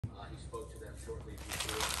shortly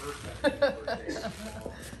before her 70th birthday in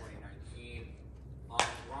 2019.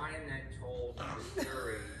 Ryan then told the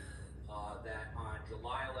jury that on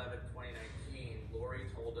July 11, 2019, Lori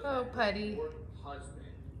told him that Puddy. her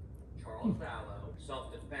husband, Charles Vallow,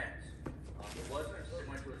 self-defense. It wasn't until he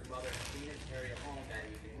went to his mother and seen his terrier home that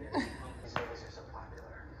evening that he These movies are so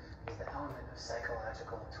popular. Is the element of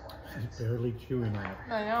psychological torment. She's barely chewing on it.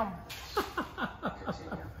 I know.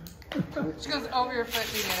 Continue. She goes over your foot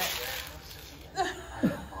to get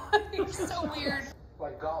it. You're so weird.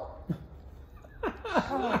 Like golf.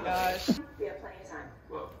 Oh my gosh. We have plenty of time.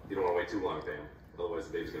 Well, you don't want to wait too long, Pam. Otherwise,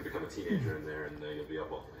 the baby's going to become a teenager in there, and then you'll be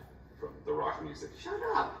up all night from the rock music. Shut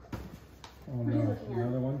up! Oh no,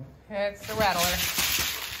 another one? It's the rattler.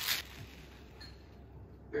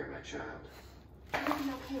 Bear my child.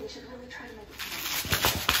 Everything okay? We should really try to make it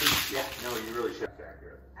fun. Yeah, no, you really should.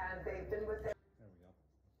 Accurate. And they've been with their...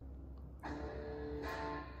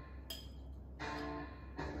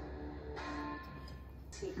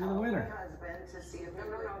 You're the winner. Husband to see if... No,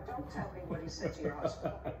 don't tell me what he said to your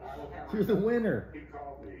husband. You're the winner. He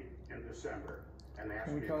called me in December and asked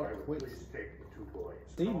And we me if call I it would quits. please take the two boys.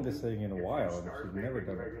 Eaten this thing in a while, and she's never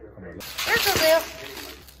done it. There goes Bill.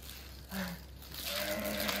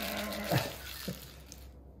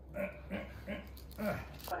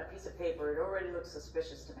 On a piece of paper, it already looks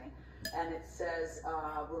suspicious to me. And it says,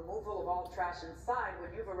 removal of all trash inside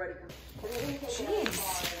when you've already...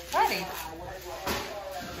 Jeez, Puddy.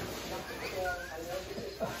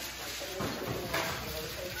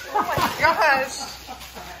 Oh my gosh.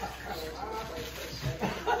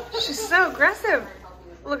 She's so aggressive.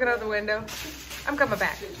 Looking out the window. I'm coming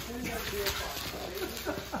back.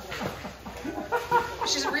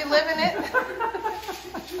 She's reliving it.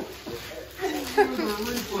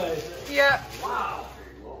 Yeah. Wow.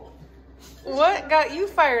 What got you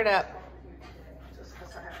fired up?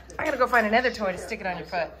 I gotta go find another toy to stick it on your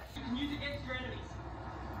foot. Use against your enemies.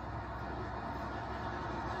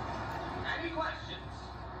 Any questions?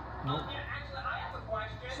 Nope. Yeah, actually, I have a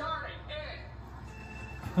question. Sorry,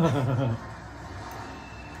 Ed.